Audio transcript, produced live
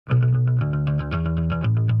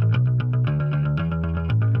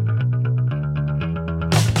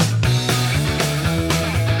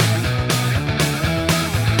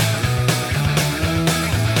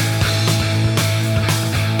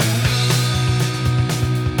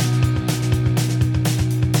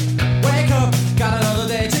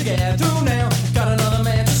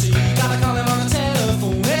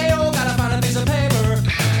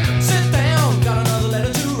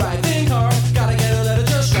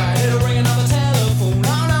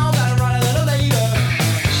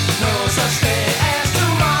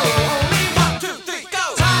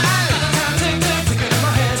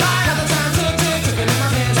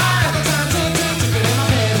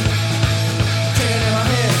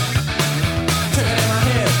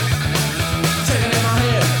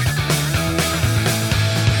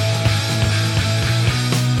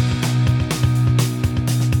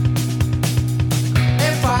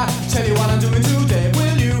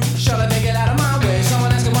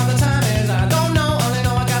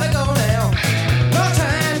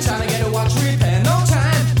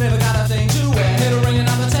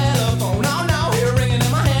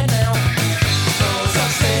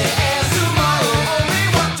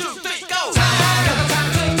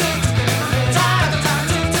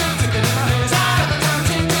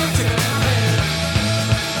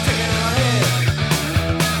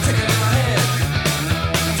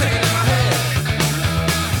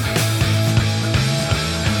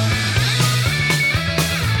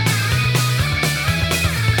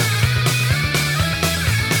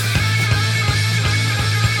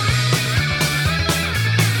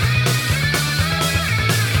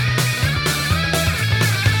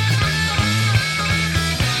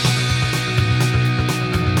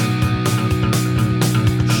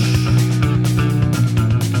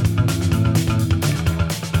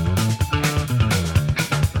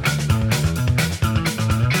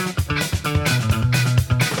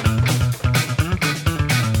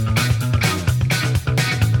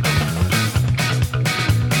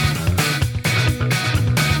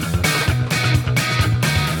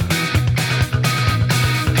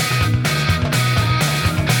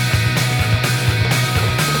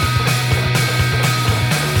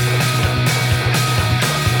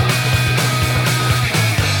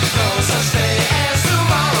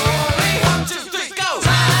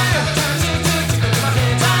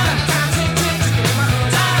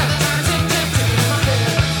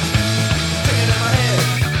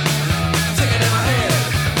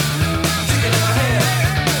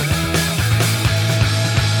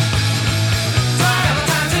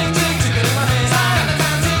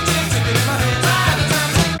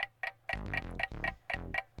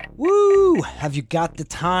Have You Got the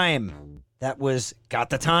Time? That was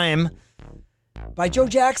Got the Time by Joe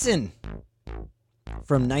Jackson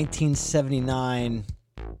from 1979.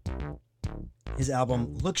 His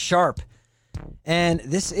album Look Sharp. And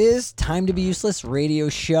this is Time to Be Useless radio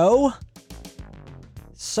show.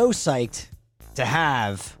 So psyched to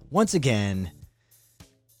have, once again,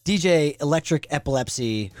 DJ Electric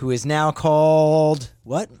Epilepsy, who is now called,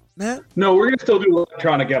 what, Matt? No, we're going to still do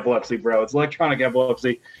Electronic Epilepsy, bro. It's Electronic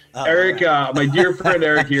Epilepsy. Eric, my dear friend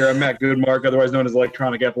Eric here, I'm Matt Goodmark, otherwise known as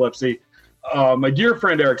Electronic Epilepsy. My dear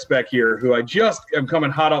friend Eric Speck here, who I just am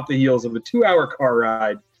coming hot off the heels of a 2-hour car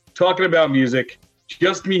ride, talking about music,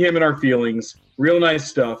 just me, him, and our feelings. Real nice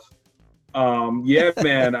stuff. Yeah,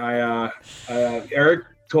 man, Eric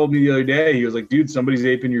told me the other day, he was like, dude, somebody's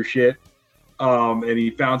aping your shit. And he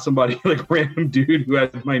found somebody, like random dude who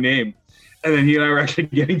had my name. And then he and I were actually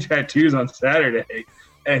getting tattoos on Saturday.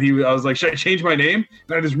 And I was like, should I change my name?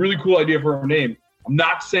 And I had this really cool idea for a name. I'm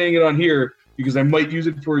not saying it on here because I might use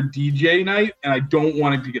it for a DJ night, and I don't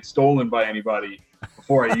want it to get stolen by anybody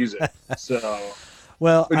before I use it. So,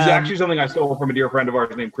 well, it's actually something I stole from a dear friend of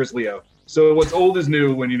ours named Chris Leo. So what's old is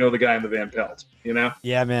new when you know the guy in the Van Pelt, you know?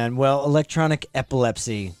 Yeah, man. Well, Electronic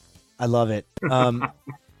Epilepsy. I love it.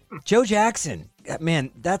 Joe Jackson, man,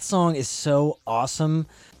 that song is so awesome.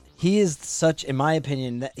 He is such, in my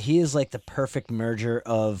opinion, that he is like the perfect merger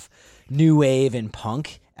of new wave and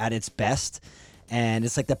punk at its best. And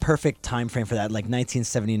it's like the perfect time frame for that, like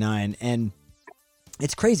 1979. And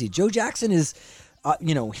it's crazy. Joe Jackson is,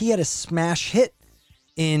 he had a smash hit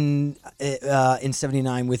in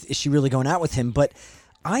 79 with Is She Really Going Out With Him? But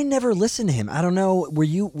I never listened to him. I don't know. Were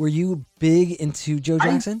you big into Joe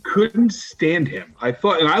Jackson? I couldn't stand him. I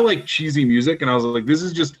thought, and I like cheesy music, and I was like, this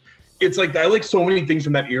is just, it's like, I like so many things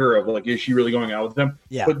from that era of like, Is She Really Going Out With Him?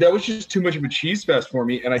 Yeah. But that was just too much of a cheese fest for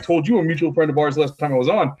me. And I told you, a mutual friend of ours last time I was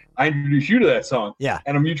on, I introduced you to that song. Yeah.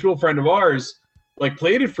 And a mutual friend of ours like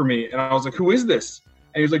played it for me. And I was like, who is this?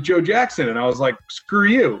 And he was like, Joe Jackson. And I was like, screw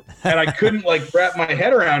you. And I couldn't like wrap my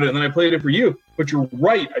head around it. And then I played it for you. But you're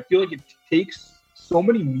right. I feel like it takes so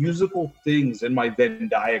many musical things in my Venn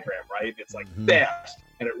diagram, right? It's like fast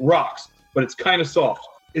and it rocks, but it's kind of soft.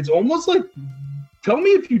 It's almost like, tell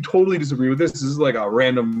me if you totally disagree with this. This is like a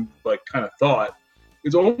random, like kind of thought.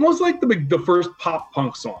 It's almost like the first pop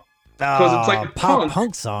punk song. Because it's like pop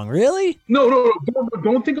punk song, really? No.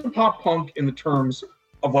 Don't think of pop punk in the terms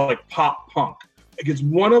of like pop punk. Like it's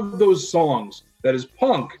one of those songs that is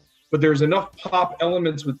punk, but there's enough pop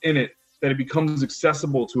elements within it that it becomes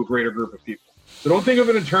accessible to a greater group of people. So don't think of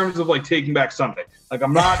it in terms of like Taking Back Sunday. Like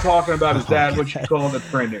I'm not talking about is that what you call it that's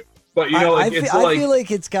brand new. But you know, I feel like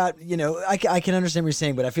it's got, I can understand what you're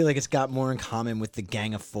saying, but I feel like it's got more in common with the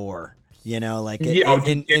Gang of Four. Like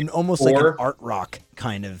in almost like an art rock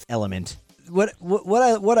kind of element. What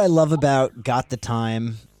I love about Got the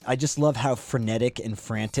Time, I just love how frenetic and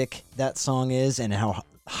frantic that song is, and how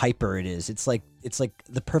hyper it is. It's like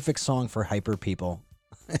the perfect song for hyper people.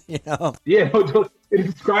 Yeah, it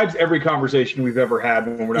describes every conversation we've ever had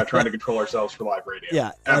when we're not trying to control ourselves for live radio.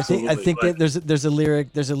 Yeah, absolutely. I think that there's a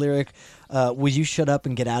lyric. Will you shut up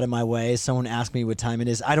and get out of my way? Someone asked me what time it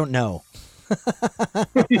is. I don't know.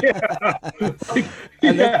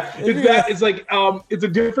 It's like it's a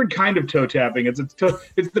different kind of toe tapping. It's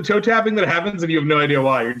the toe tapping that happens and you have no idea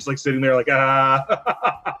why. You're just like sitting there like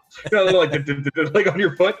like on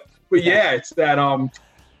your foot. But it's that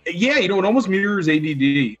it almost mirrors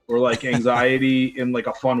ADD or like anxiety in like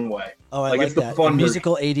a fun way. Oh, I like it's that. The fun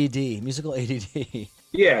musical ADD. Musical ADD.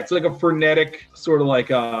 Yeah, it's like a frenetic sort of like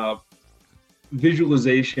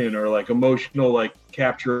visualization or like emotional like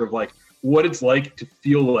capture of like what it's like to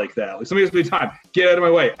feel like that. Like somebody has to be time. Get out of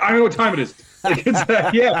my way. I don't know what time it is. Like it's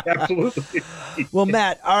that, yeah, absolutely. Well,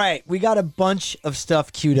 Matt, all right, we got a bunch of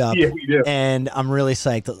stuff queued up. Yeah, we do. And I'm really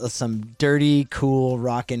psyched. Some dirty, cool,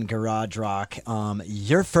 rockin' garage rock.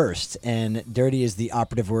 You're first, and dirty is the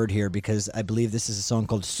operative word here because I believe this is a song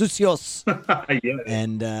called Sucios. Yeah.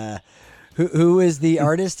 And who is the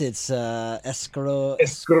artist? It's Escroto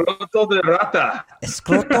de Rata.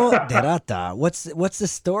 Escroto de Rata. What's the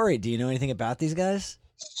story? Do you know anything about these guys?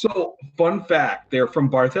 So, fun fact, they're from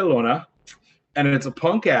Barcelona, and it's a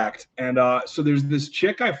punk act. And so there's this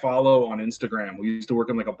chick I follow on Instagram. We used to work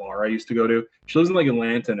in like a bar I used to go to. She lives in like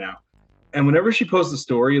Atlanta now. And whenever she posts a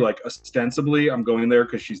story, like ostensibly I'm going there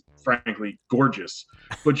because she's frankly gorgeous.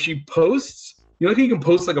 But she posts, like you can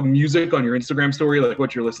post like a music on your Instagram story, like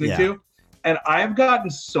what you're listening to. And I've gotten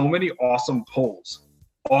so many awesome polls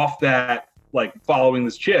off that, like following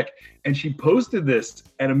this chick. And she posted this,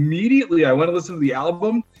 and immediately I went to listen to the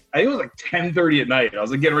album. I think it was like 10:30 at night. I was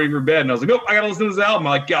like getting ready for bed, and I was like, "Oh, I gotta listen to this album." I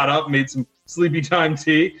like got up, made some Sleepy Time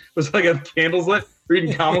Tea. Was like a candles lit,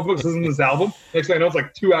 reading comic books, listening to this album. Next thing I know, it's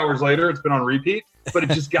like 2 hours later. It's been on repeat, but it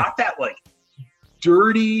just got that like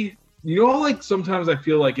dirty. You know, like sometimes I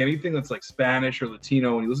feel like anything that's like Spanish or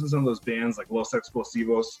Latino, when you listen to some of those bands like Los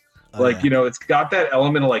Explosivos, you know, it's got that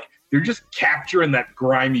element of like they're just capturing that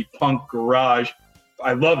grimy punk garage.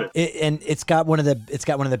 I love it. And it's got one of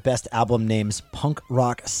the best album names, Punk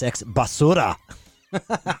Rock Sex Basura.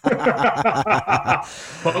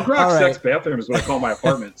 Punk Rock Sex Bathroom is what I call my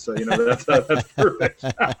apartment. So you know that's perfect.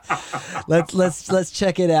 let's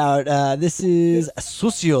check it out. This is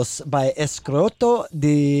Sucios by Escroto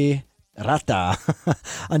de Rata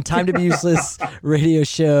on Time to Be Useless radio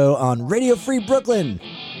show on Radio Free Brooklyn.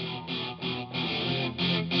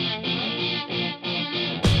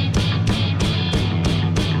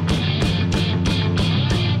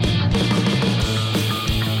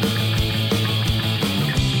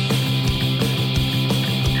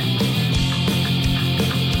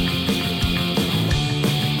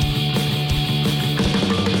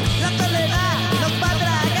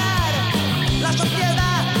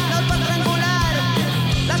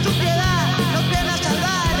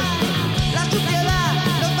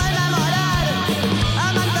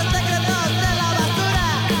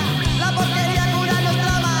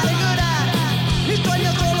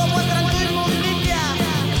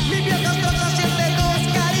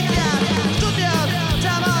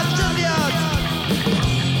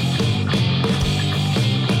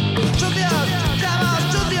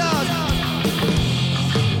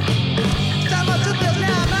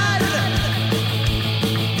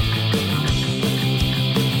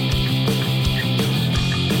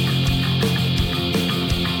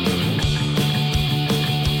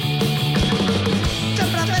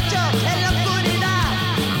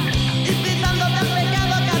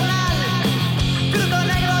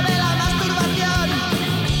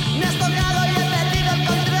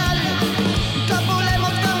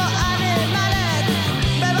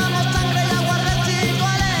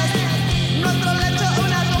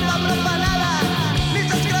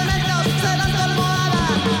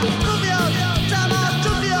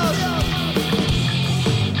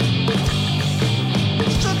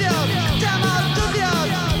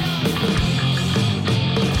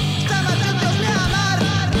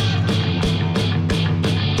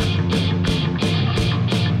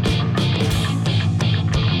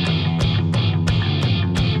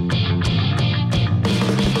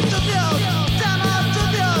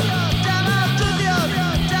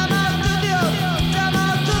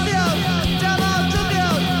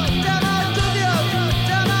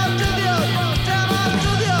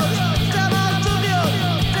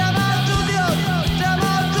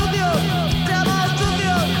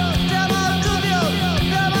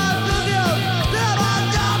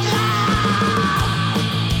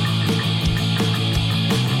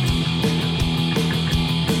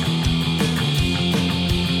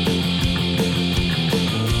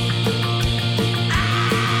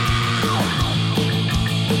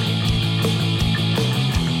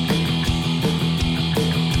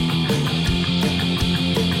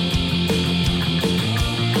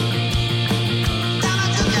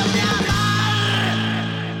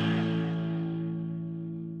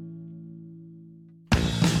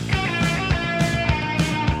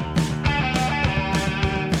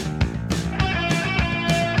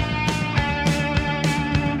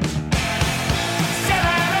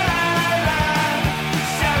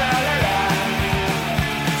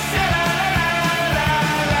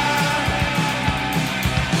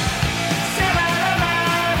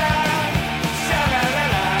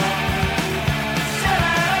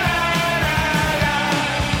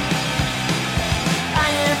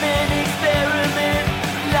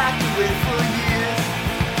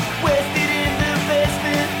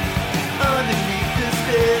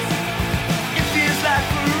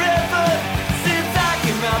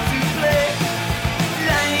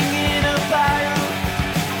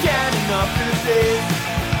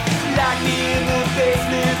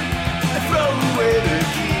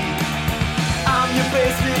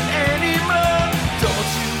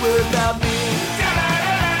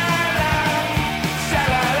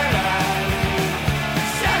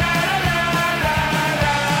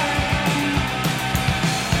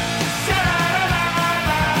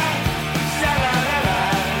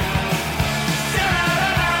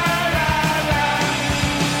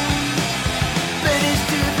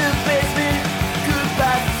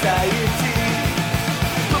 Society.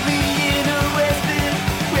 Put me in a resting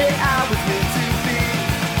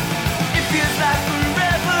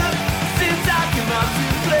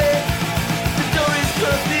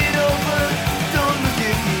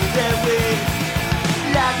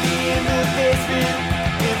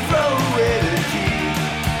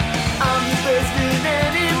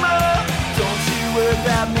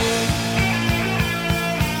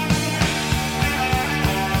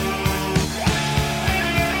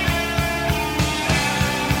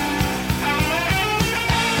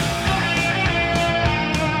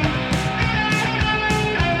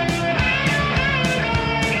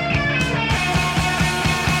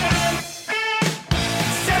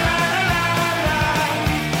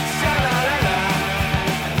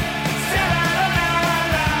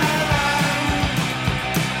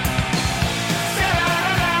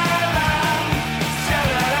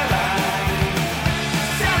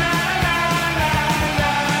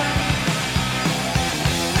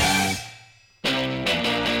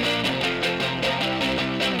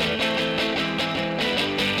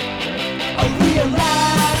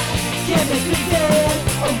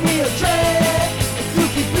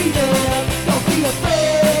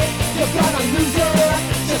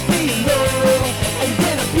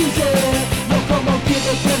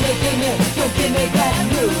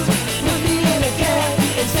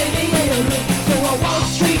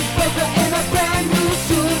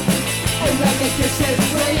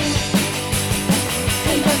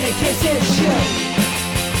sensation.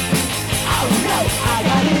 Oh no, I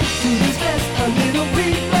got into this mess a little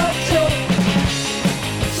premature.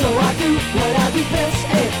 So I do what I do best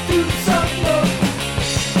and do some more.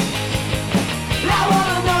 I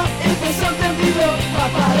wanna know if there's something below my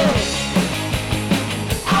bottom.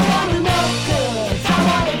 I wanna know 'cause I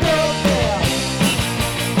wanna go there.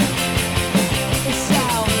 It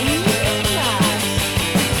sounds really nice.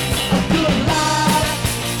 A good life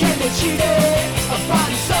can be cheated, a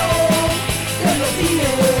body soul can be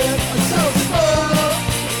beaten, so slow.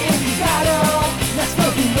 If you got 'em, let's go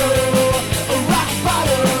below. A rock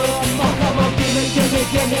bottom, oh come on, give me,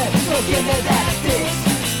 so give me that fix.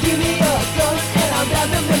 Give me a gun and I'm down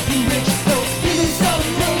to make you rich. So give me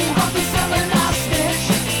something off the summer I snitch.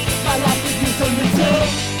 My life could use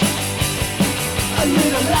a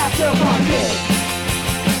little laughter pocket.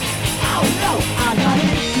 Oh no, I got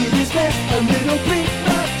into this mess a little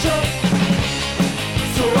premature.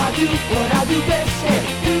 So I do what I do best and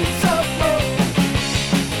do some more.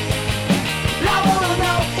 I wanna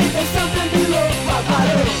know if there's something below my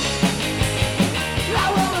bottom. I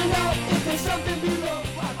wanna know if there's something below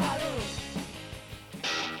my bottom.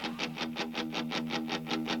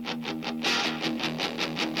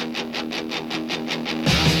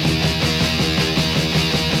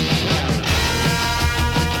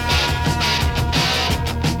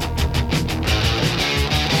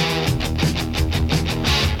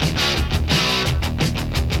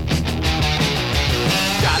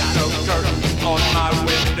 Got no curtains on my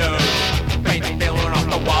window, paint spilling off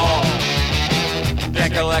the wall,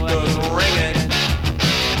 debt collectors ringing,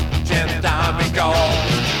 10th time we call.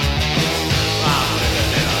 I'm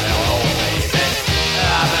living in a hellhole, baby.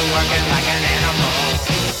 I've been working like an animal.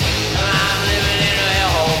 I'm living in a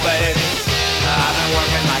hellhole, baby. I've been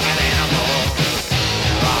working like an animal.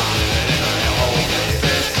 I'm living in a hellhole,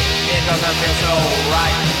 baby. It doesn't feel so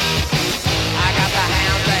right. I got the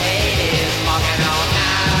hounds of Hades walking all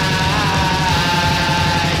night.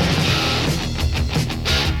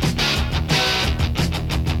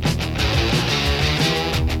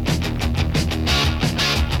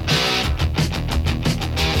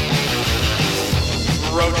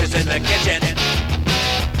 Roaches in the kitchen,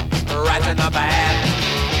 rats in the bath.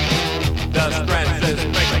 The stress is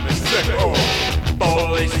making me sick. Oh,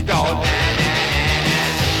 police call.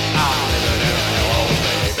 I'm living in a hellhole,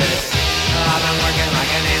 baby.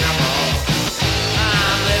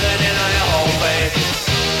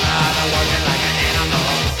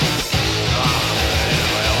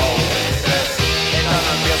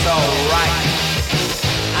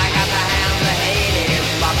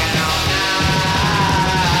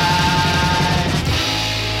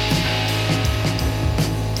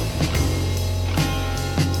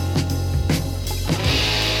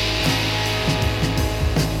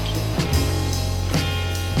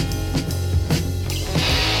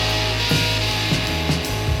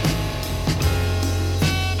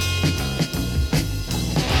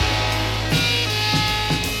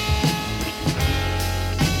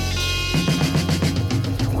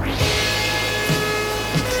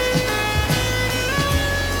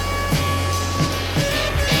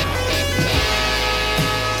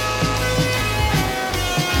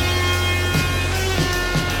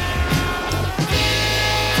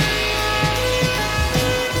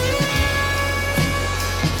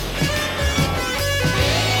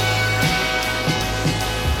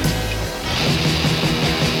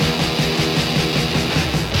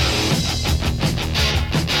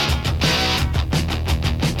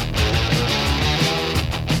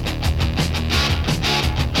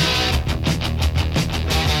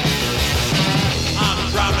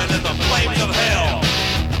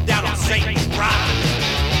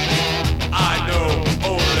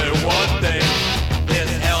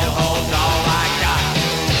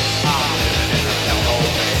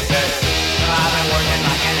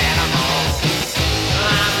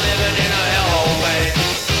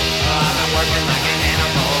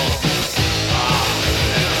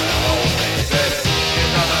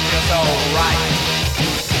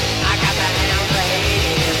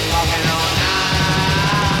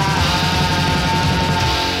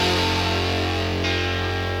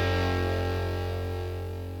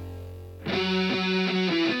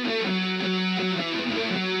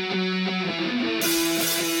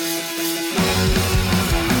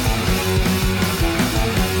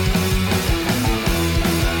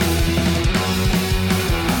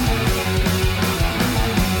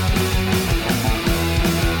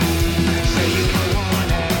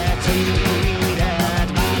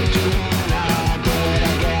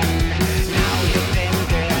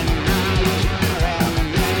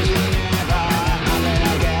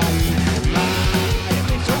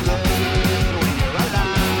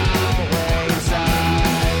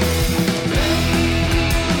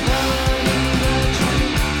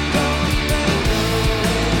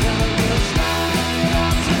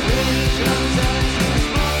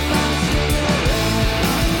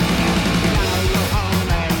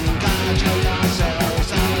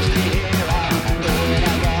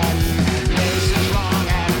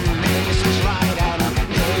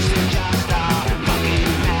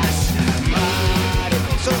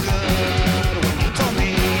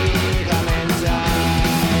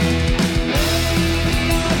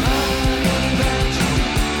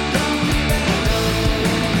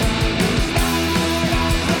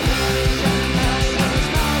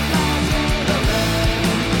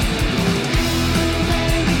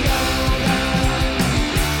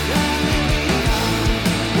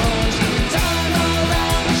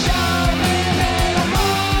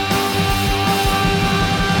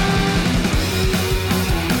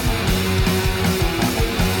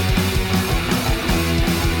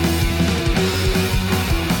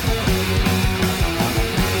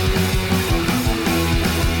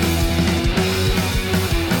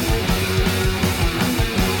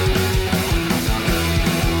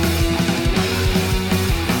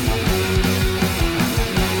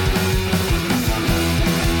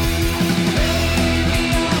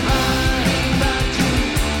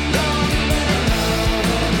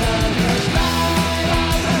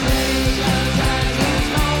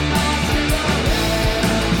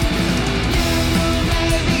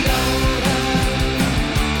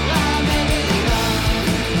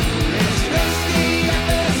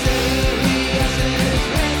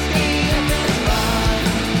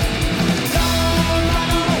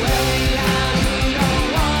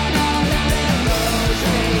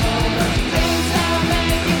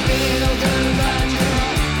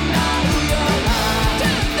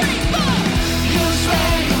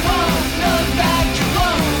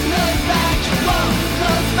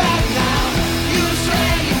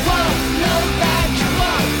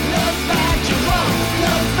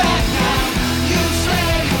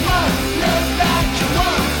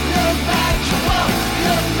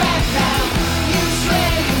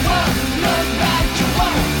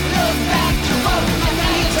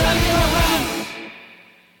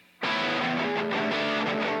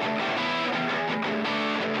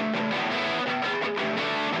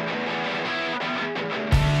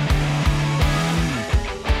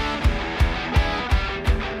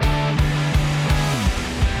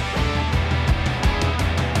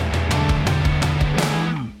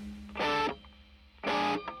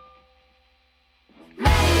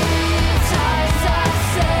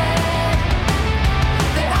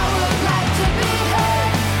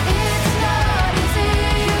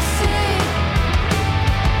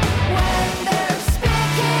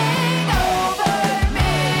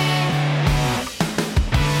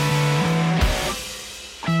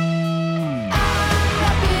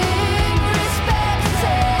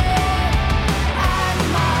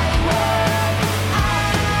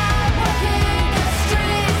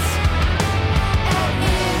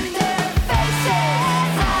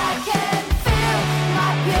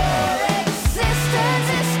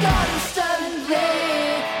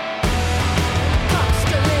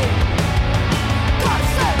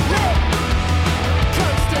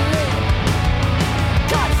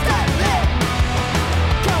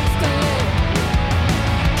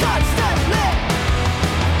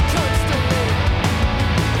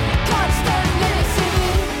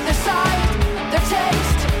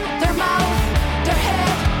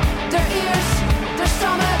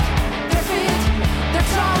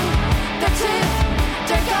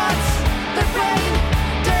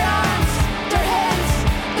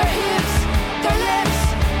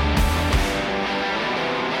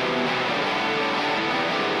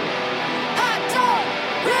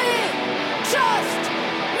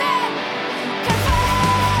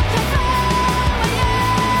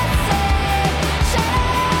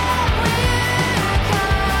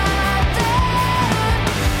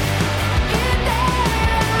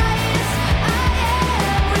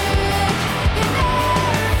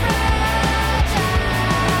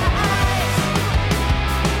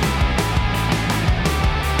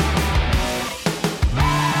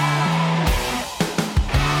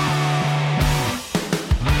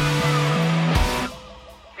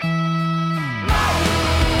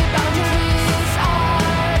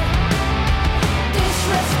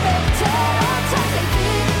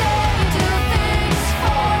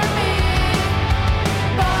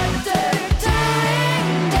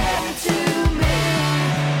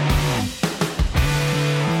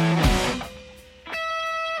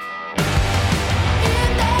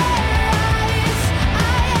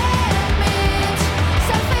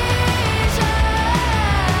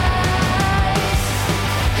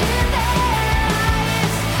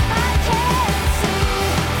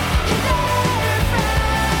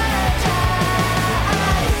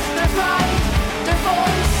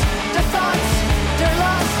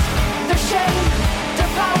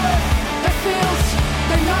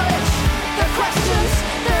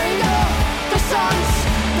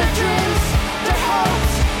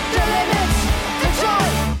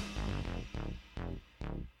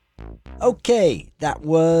 Okay, that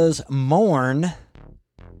was Mourn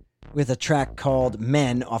with a track called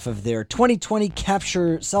Men off of their 2020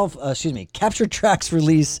 Capture Tracks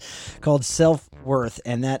release called Self-Worth,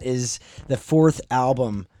 and that is the fourth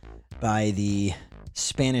album by the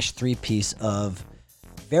Spanish three-piece of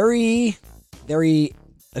very, very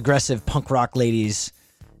aggressive punk rock ladies,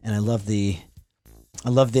 and I love the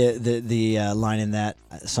line in that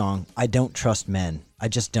song. I don't trust men. I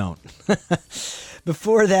just don't.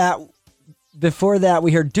 Before that,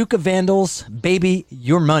 we heard Duke of Vandals, Baby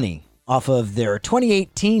Your Money, off of their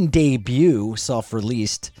 2018 debut,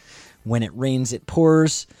 self-released, When It Rains, It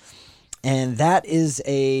Pours. And that is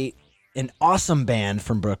an awesome band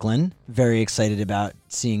from Brooklyn. Very excited about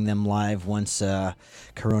seeing them live once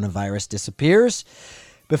coronavirus disappears.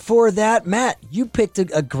 Before that, Matt, you picked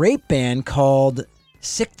a great band called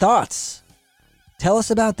Sick Thoughts. Tell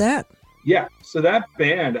us about that. Yeah, so that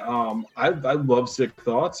band, I love Sick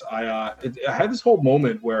Thoughts. I had this whole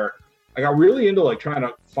moment where I got really into like trying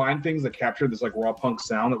to find things that captured this like raw punk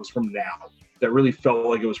sound that was from now, that really felt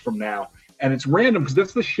like it was from now. And it's random because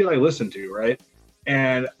that's the shit I listen to, right?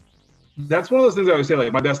 And that's one of those things I always say,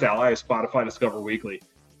 like my best ally is Spotify Discover Weekly.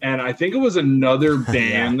 And I think it was another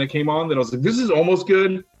band that came on that I was like, this is almost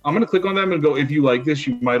good. I'm going to click on them and go, if you like this,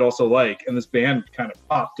 you might also like. And this band kind of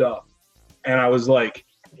popped up. And I was like,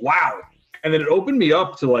 wow. And then it opened me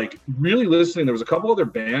up to like really listening. There was a couple other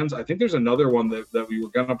bands. I think there's another one that we were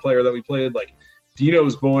going to play or that we played, like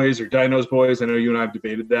Dino's Boys or Dino's Boys. I know you and I have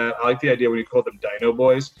debated that. I like the idea when you call them Dino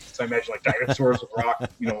Boys. So I imagine like dinosaurs with rock,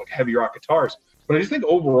 like heavy rock guitars. But I just think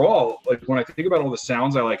overall, like when I think about all the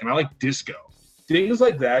sounds I like, and I like disco, things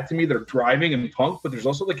like that to me that are driving and punk, but there's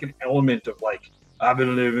also like an element of like, I've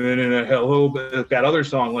been living in a hell, but that other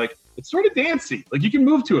song, like it's sort of dancey. Like you can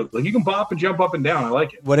move to it. Like you can bop and jump up and down. I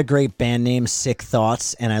like it. What a great band name, Sick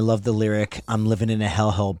Thoughts. And I love the lyric, I'm living in a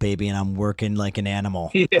hellhole, baby, and I'm working like an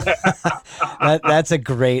animal. Yeah. That's a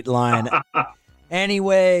great line.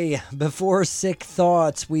 Anyway, before Sick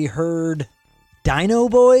Thoughts, we heard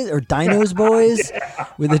Dino's Boys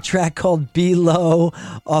with a track called Be Low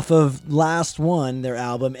off of Last One, their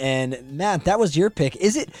album. And Matt, that was your pick.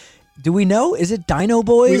 Do we know? Is it Dino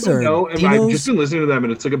Boys or no? And I've just been listening to them,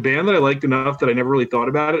 and it's like a band that I liked enough that I never really thought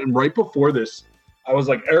about it. And right before this, I was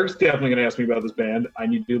like, Eric's definitely going to ask me about this band. I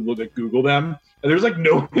need to look at Google them. And there's like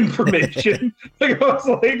no information. Like I was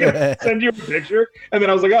like, send you a picture. And then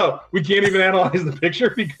I was like, oh, we can't even analyze the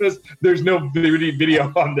picture because there's no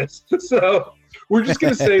video on this. So we're just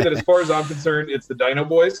going to say that as far as I'm concerned, it's the Dino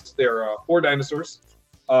Boys. They're 4 dinosaurs.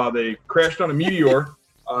 They crashed on a meteor.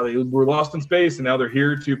 They were lost in space, and now they're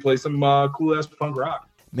here to play some cool-ass punk rock.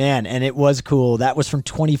 Man, and it was cool. That was from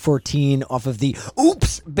 2014 off of the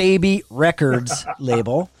Oops Baby Records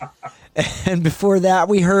label. And before that,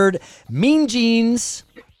 we heard Mean Jeans,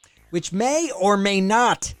 which may or may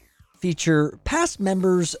not feature past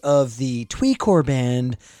members of the Tweecore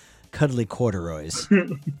band Cuddly Corduroys.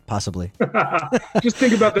 Possibly. Just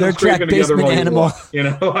think about them Their track scraping together Basement while Animal. you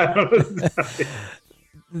walk, I don't know.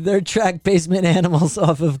 Their track Basement Animals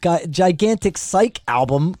off of Gigantic Psych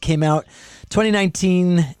album came out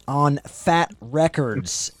 2019 on Fat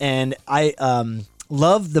Records. And I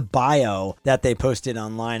love the bio that they posted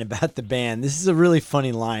online about the band. This is a really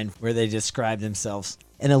funny line where they describe themselves.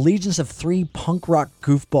 An allegiance of 3 punk rock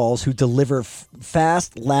goofballs who deliver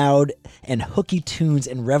fast, loud, and hooky tunes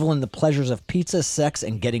and revel in the pleasures of pizza, sex,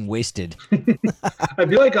 and getting wasted. I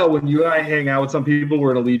feel like when you and I hang out with some people,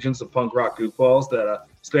 we're an allegiance of punk rock goofballs that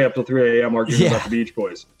stay up till 3 a.m. arguing about the Beach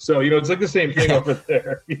Boys. So, it's like the same thing over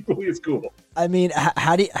there. Equally as cool. I mean,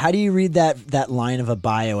 how do you read that line of a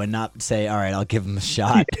bio and not say, all right, I'll give him a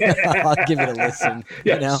shot. I'll give it a listen.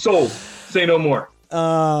 Yeah, sold. Say no more.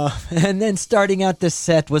 And then starting out this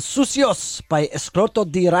set was Sucios by Escroto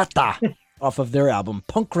di Rata off of their album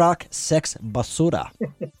Punk Rock Sex Basura.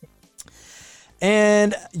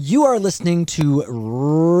 And you are listening to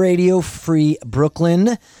Radio Free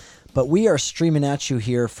Brooklyn, but we are streaming at you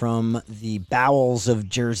here from the bowels of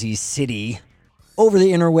Jersey City over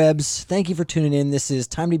the interwebs. Thank you for tuning in. This is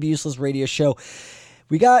Time to Be Useless Radio Show.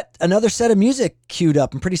 We got another set of music queued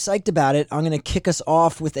up. I'm pretty psyched about it. I'm going to kick us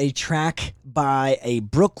off with a track by a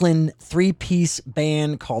Brooklyn 3-piece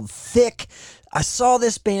band called Thick. I saw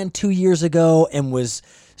this band 2 years ago and was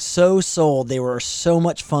so sold. They were so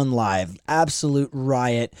much fun live. Absolute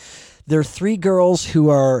riot. They're 3 girls who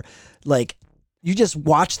are like you just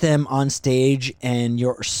watch them on stage and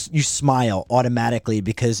you smile automatically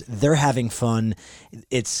because they're having fun.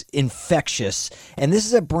 It's infectious. And this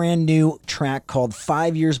is a brand new track called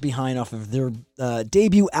 5 Years Behind off of their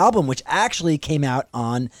debut album, which actually came out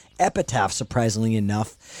on Epitaph, surprisingly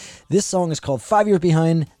enough. This song is called 5 Years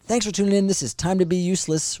Behind. Thanks for tuning in. This is Time to Be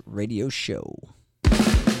Useless Radio Show.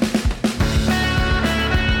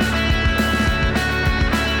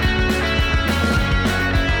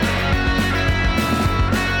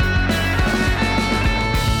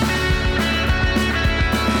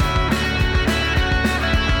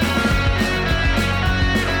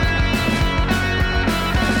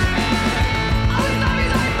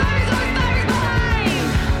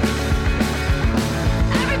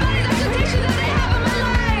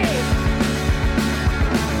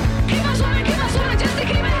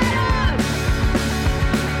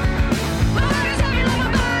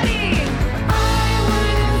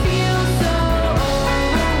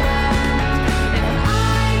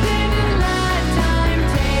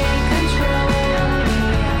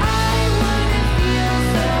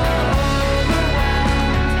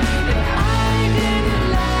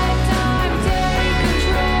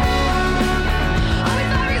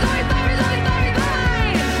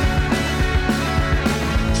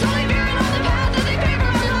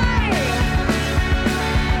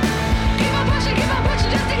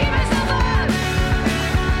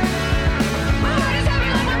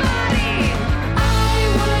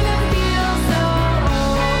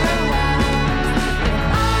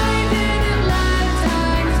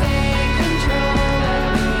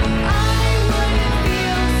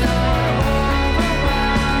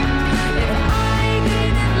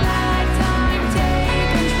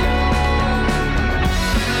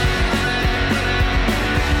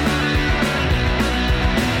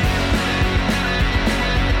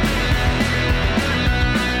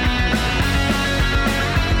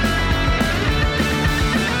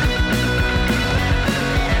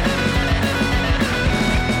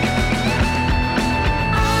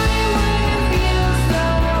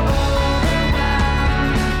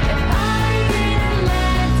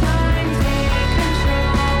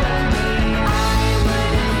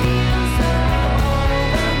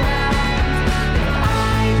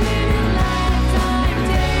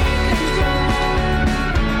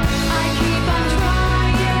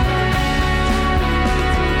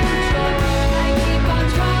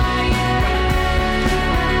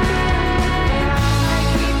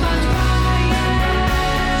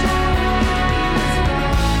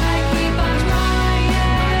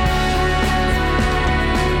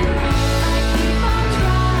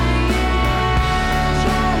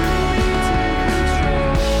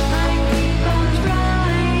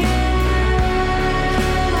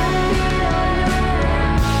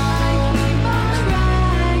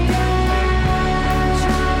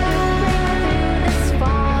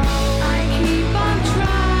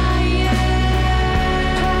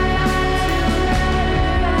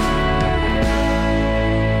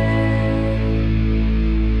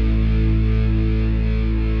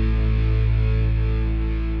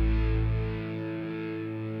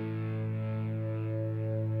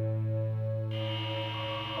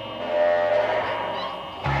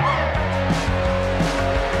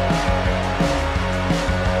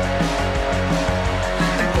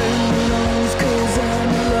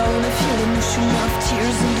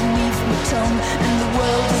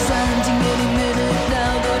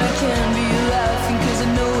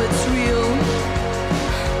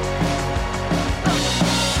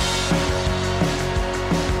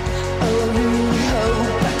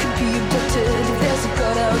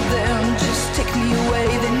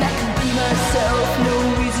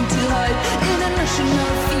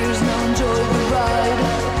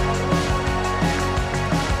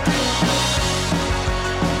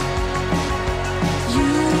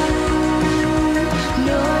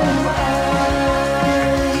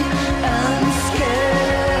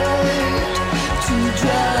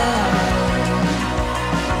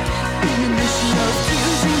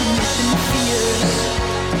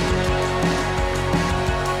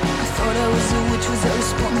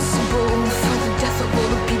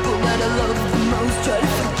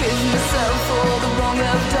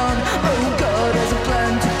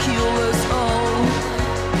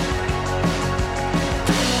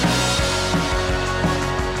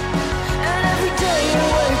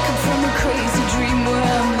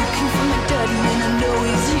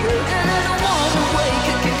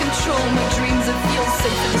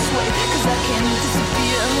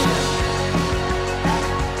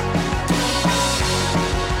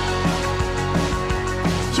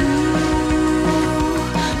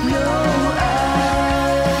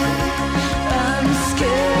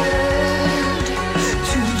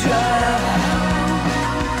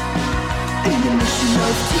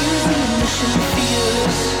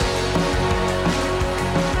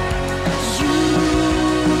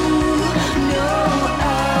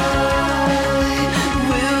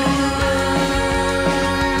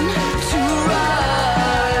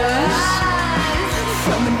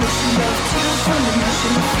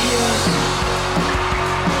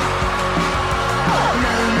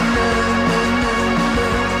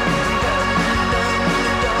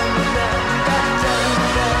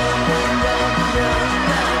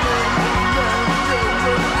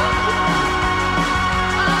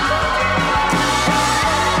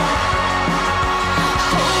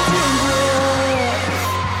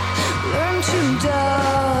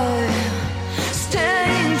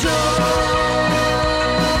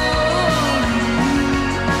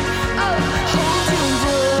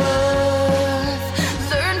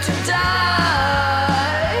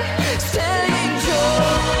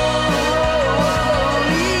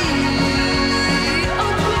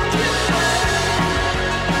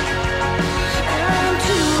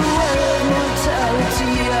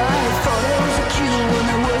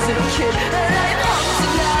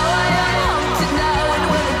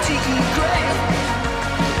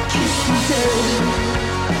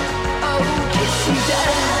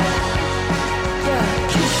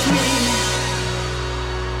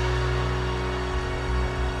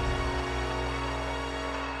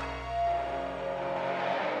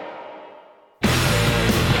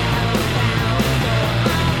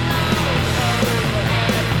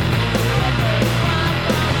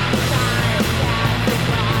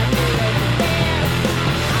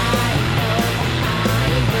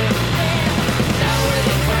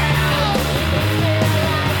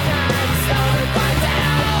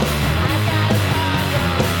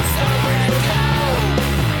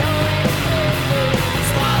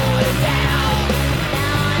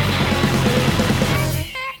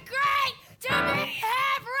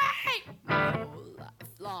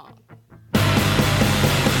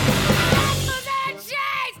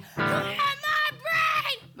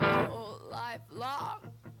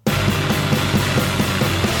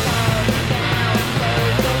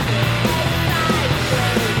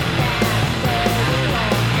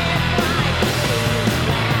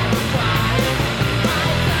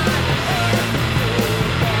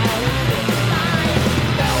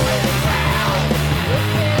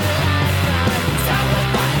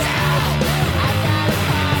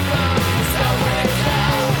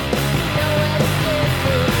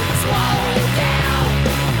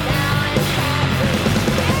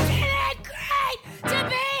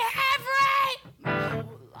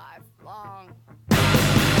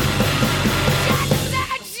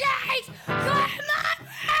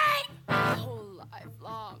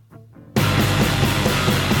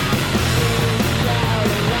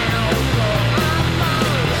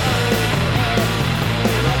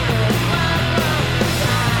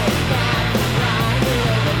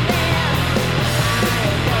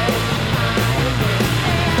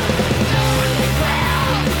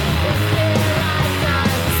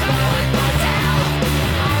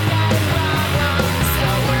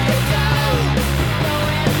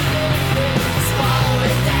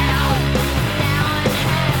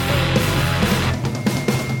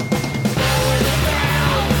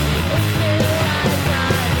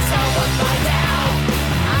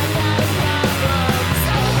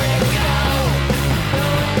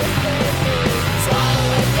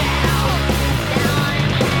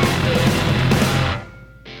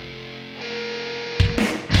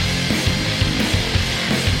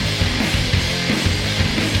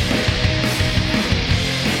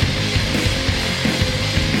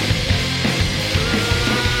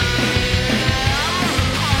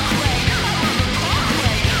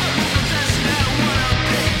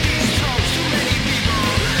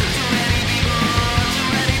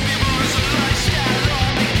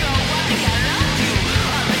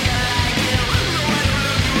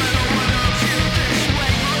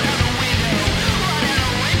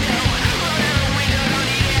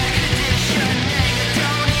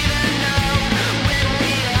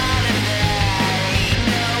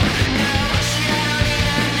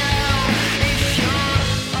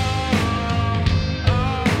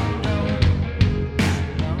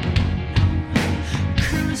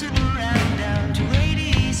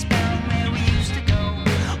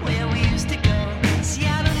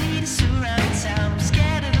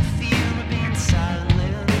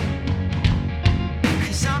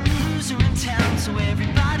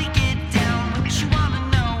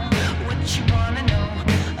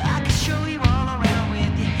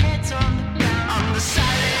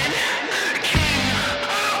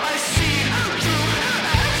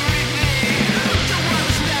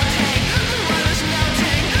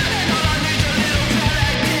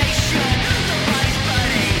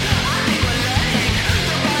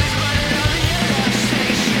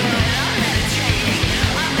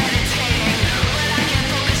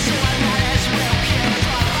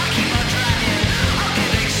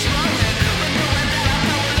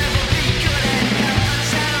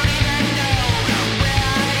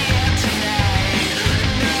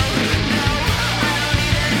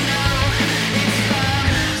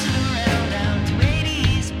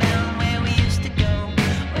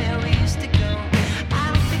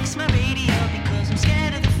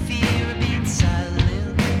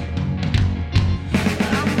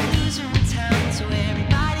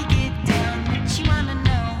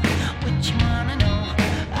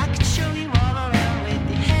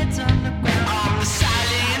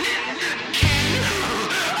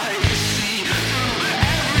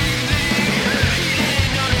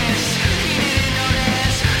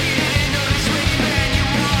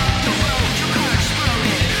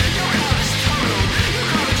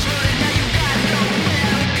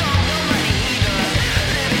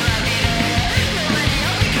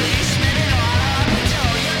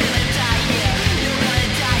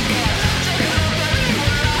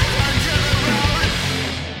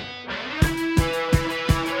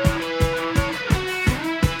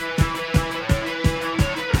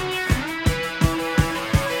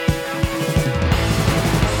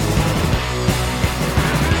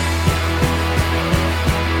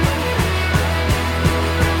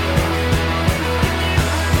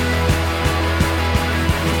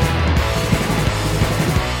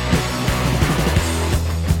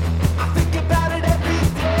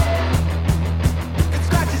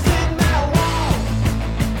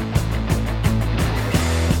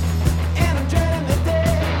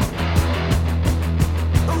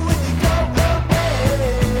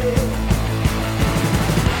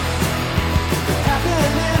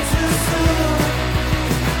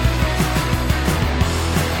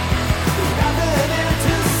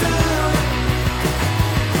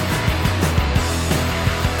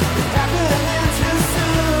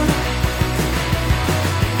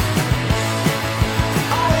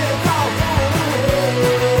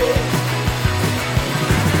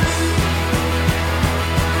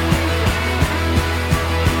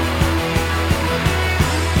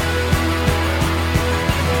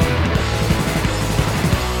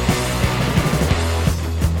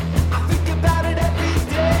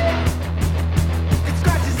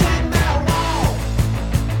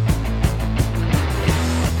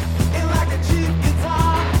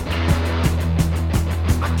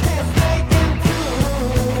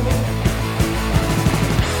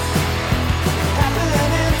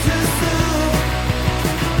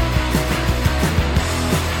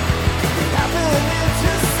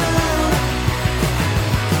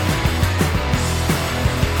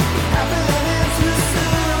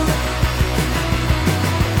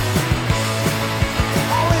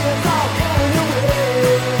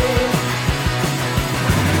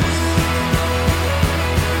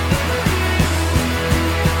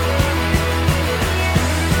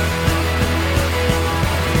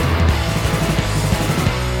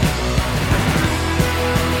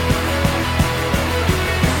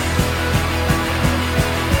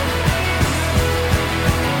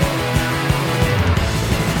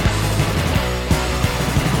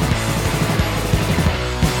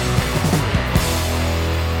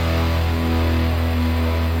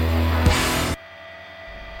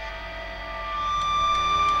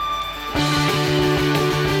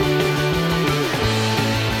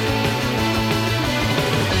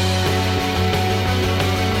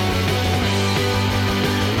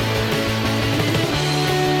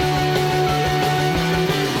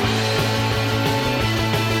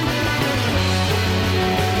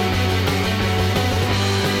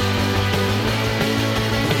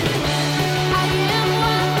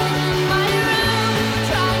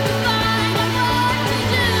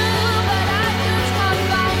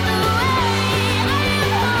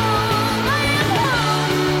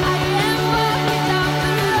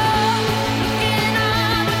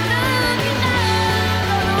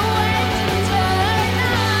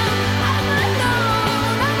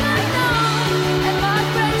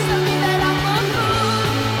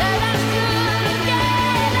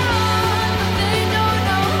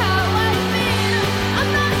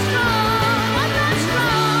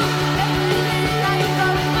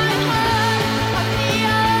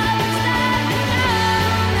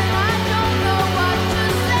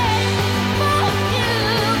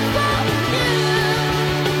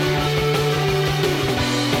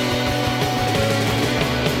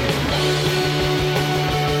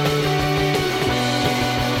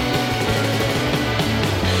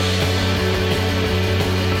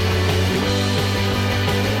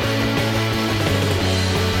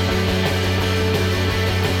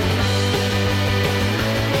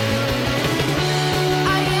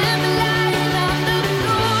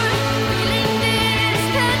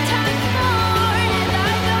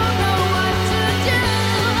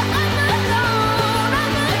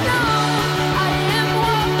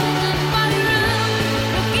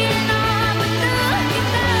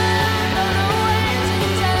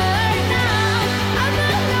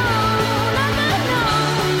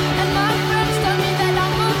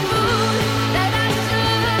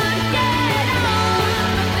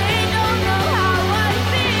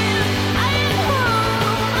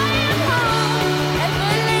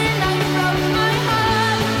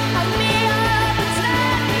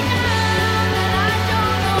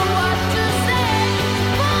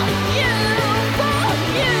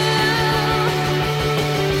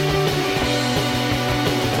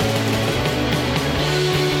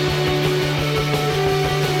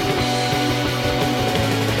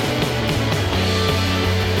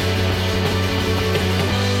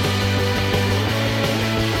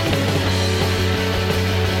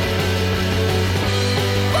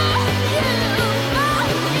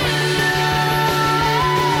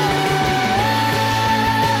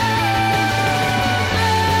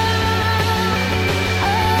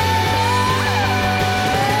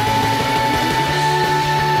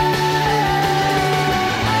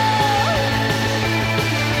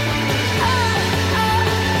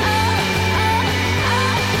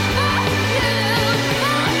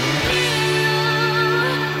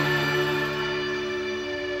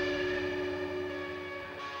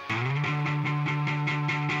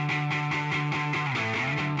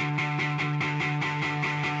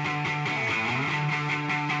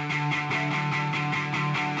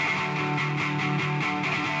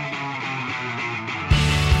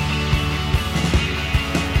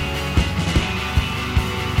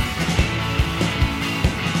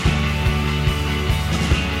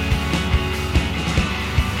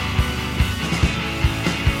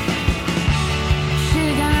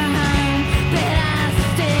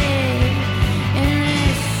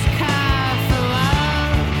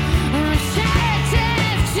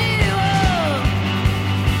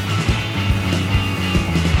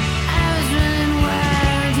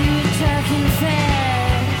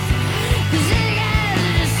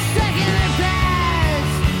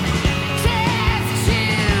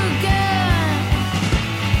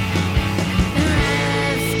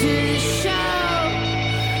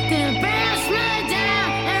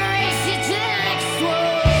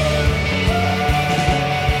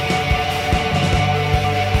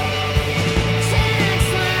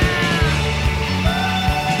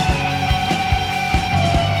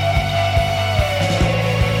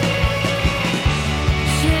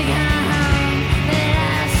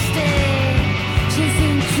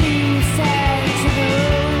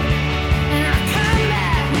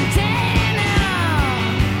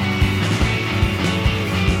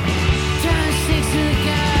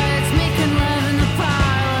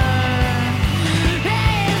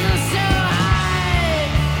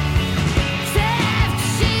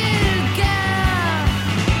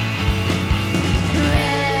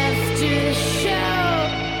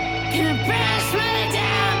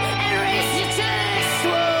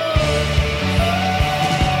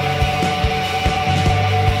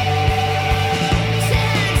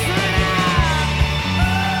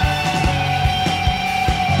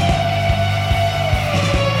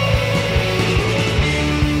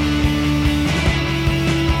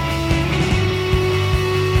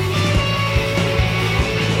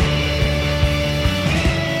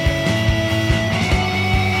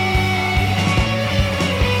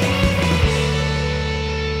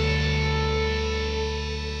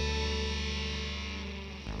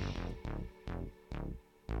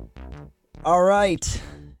 All right.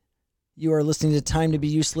 You are listening to Time to Be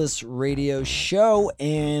Useless radio show,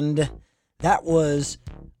 and that was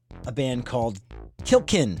a band called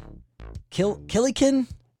Kilkin. Killikin?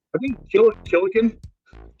 I think Killikin.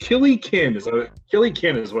 Killikin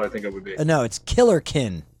is what I think it would be. No, it's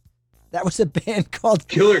Killerkin. That was a band called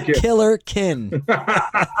Killerkin. Killerkin.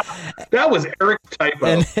 That was Eric Typo.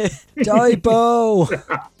 And Typo.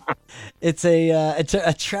 It's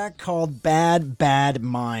a track called Bad Bad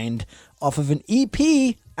Mind off of an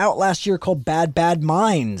EP out last year called Bad Bad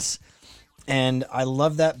Minds. And I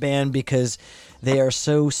love that band because they are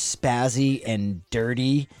so spazzy and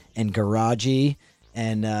dirty and garagey.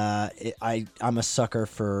 And I'm a sucker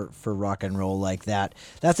for rock and roll like that.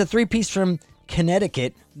 That's a 3-piece from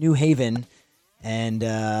Connecticut, New Haven. And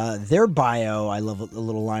their bio, I love a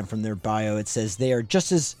little line from their bio. It says, they are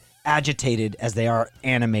just as agitated as they are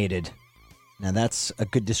animated. Now that's a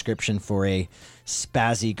good description for a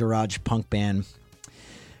spazzy garage punk band.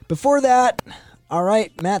 Before that, all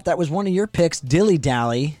right, Matt, that was one of your picks, Dilly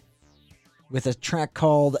Dally, with a track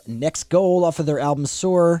called Next Goal off of their album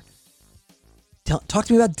Soar. Talk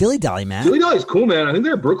to me about Dilly Dally, Matt. Dilly Dally's cool, man. I think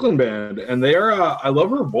they're a Brooklyn band, and they are. I love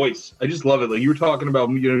her voice. I just love it. Like you were talking about,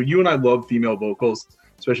 you and I love female vocals,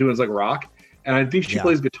 especially when it's like rock. And I think she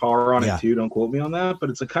plays guitar on it too. Don't quote me on that, but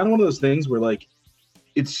it's kind of one of those things where like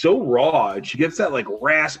it's so raw. And she gets that like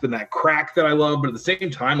rasp and that crack that I love, but at the same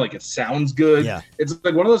time, like it sounds good. Yeah. It's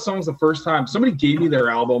like one of those songs. The first time somebody gave me their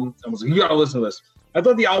album, I was like, "You gotta listen to this." I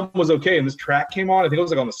thought the album was okay, and this track came on. I think it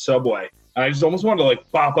was like on the subway. And I just almost wanted to like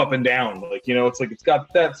bop up and down, like it's like it's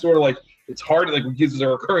got that sort of like it's hard. Like this is a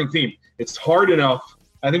recurring theme. It's hard enough.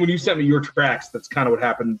 I think when you sent me your tracks, that's kind of what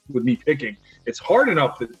happened with me picking. It's hard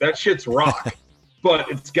enough that shit's rock, but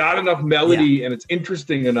it's got enough melody and it's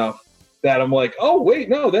interesting enough that I'm like, oh wait,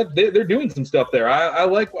 no, that they're doing some stuff there. I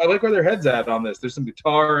like where their head's at on this. There's some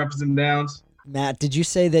guitar ups and downs. Matt, did you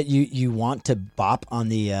say that you want to bop on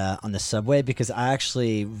the subway? Because I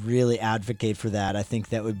actually really advocate for that. I think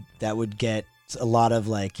that would get a lot of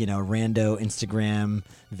rando Instagram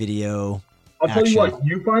video. I'll tell you what,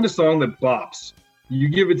 you find a song that bops, you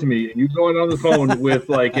give it to me, and you go in on the phone with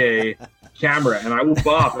like a camera, and I will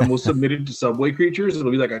bop, and we'll submit it to Subway Creatures.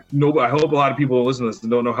 It'll be like I hope a lot of people will listen to this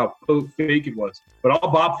and don't know how fake it was, but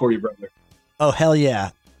I'll bop for you, brother. Oh hell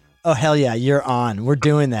yeah! Oh hell yeah! You're on. We're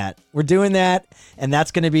doing that. And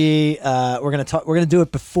that's going to be. We're going to do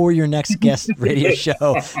it before your next guest radio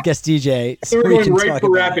show, guest DJ. So we're going right for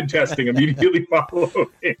rapid testing. Immediately following.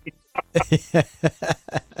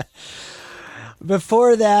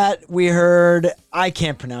 Before that, we heard. I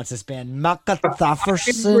can't pronounce this band. Makathafferson.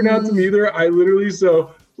 I can't pronounce them either. I literally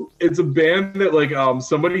it's a band that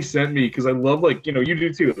somebody sent me because I love you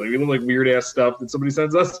do too. Like we love weird ass stuff that somebody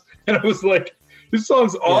sends us, and I was like. This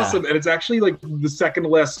song's awesome, and it's actually the second to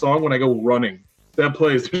last song when I go running. That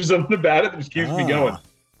plays. There's something about it that just keeps me going.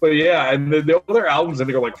 But yeah, and the other albums, I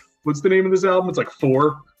think are what's the name of this album? It's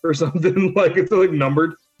 4 or something. It's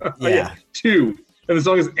numbered. Yeah. 2, and the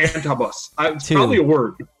song is Antabus. It's probably a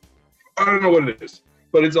word. I don't know what it is,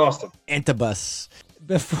 but it's awesome. Antabus.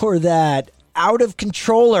 Before that, Out of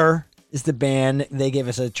Controller is the band. They gave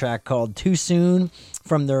us a track called Too Soon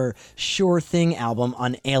from their Sure Thing album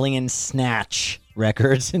on Alien Snatch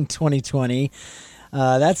Records in 2020.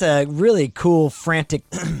 That's a really cool, frantic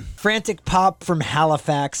pop from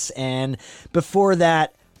Halifax. And before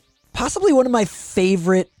that, possibly one of my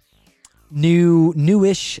favorite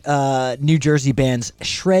newish New Jersey bands,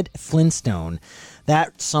 Shred Flintstone.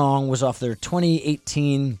 That song was off their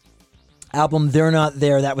 2018 album, They're Not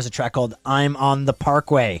There. That was a track called I'm on the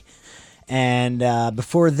Parkway. And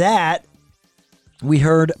before that, we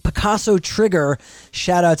heard Picasso Trigger.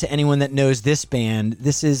 Shout out to anyone that knows this band.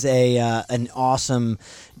 This is an awesome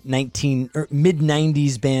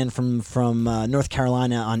mid-90s band from North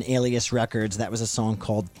Carolina on Alias Records. That was a song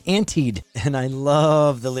called Antied, and I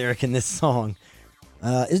love the lyric in this song.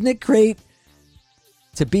 Isn't it great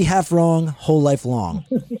to be half wrong, whole life long?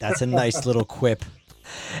 That's a nice little quip.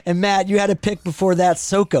 And Matt, you had a pick before that,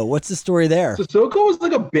 Soko. What's the story there? So Soko is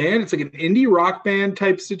like a band. It's like an indie rock band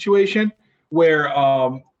type situation where,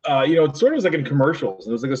 it sort of was like in commercials.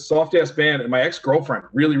 It was like a soft ass band, and my ex-girlfriend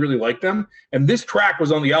really, really liked them. And this track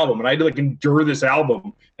was on the album, and I had to endure this album.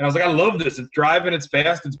 And I was like, I love this. It's driving, it's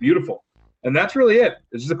fast, it's beautiful. And that's really it.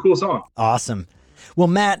 It's just a cool song. Awesome. Well,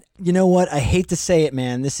 Matt, you know what? I hate to say it,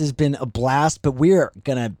 man. This has been a blast, but we're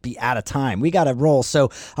going to be out of time. We got to roll. So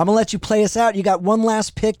I'm going to let you play us out. You got one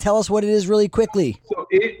last pick. Tell us what it is really quickly. So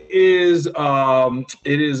it is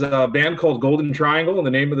a band called Golden Triangle, and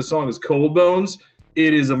the name of the song is Cold Bones.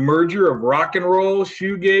 It is a merger of rock and roll,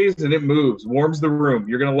 shoegaze, and it moves. Warms the room.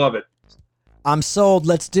 You're going to love it. I'm sold.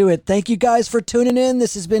 Let's do it. Thank you guys for tuning in.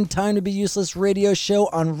 This has been Time to Be Useless radio show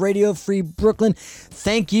on Radio Free Brooklyn.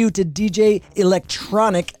 Thank you to DJ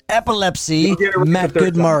Electronic Epilepsy, Matt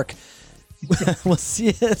Goodmark. We'll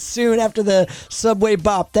see you soon after the subway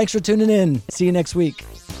bop. Thanks for tuning in. See you next week.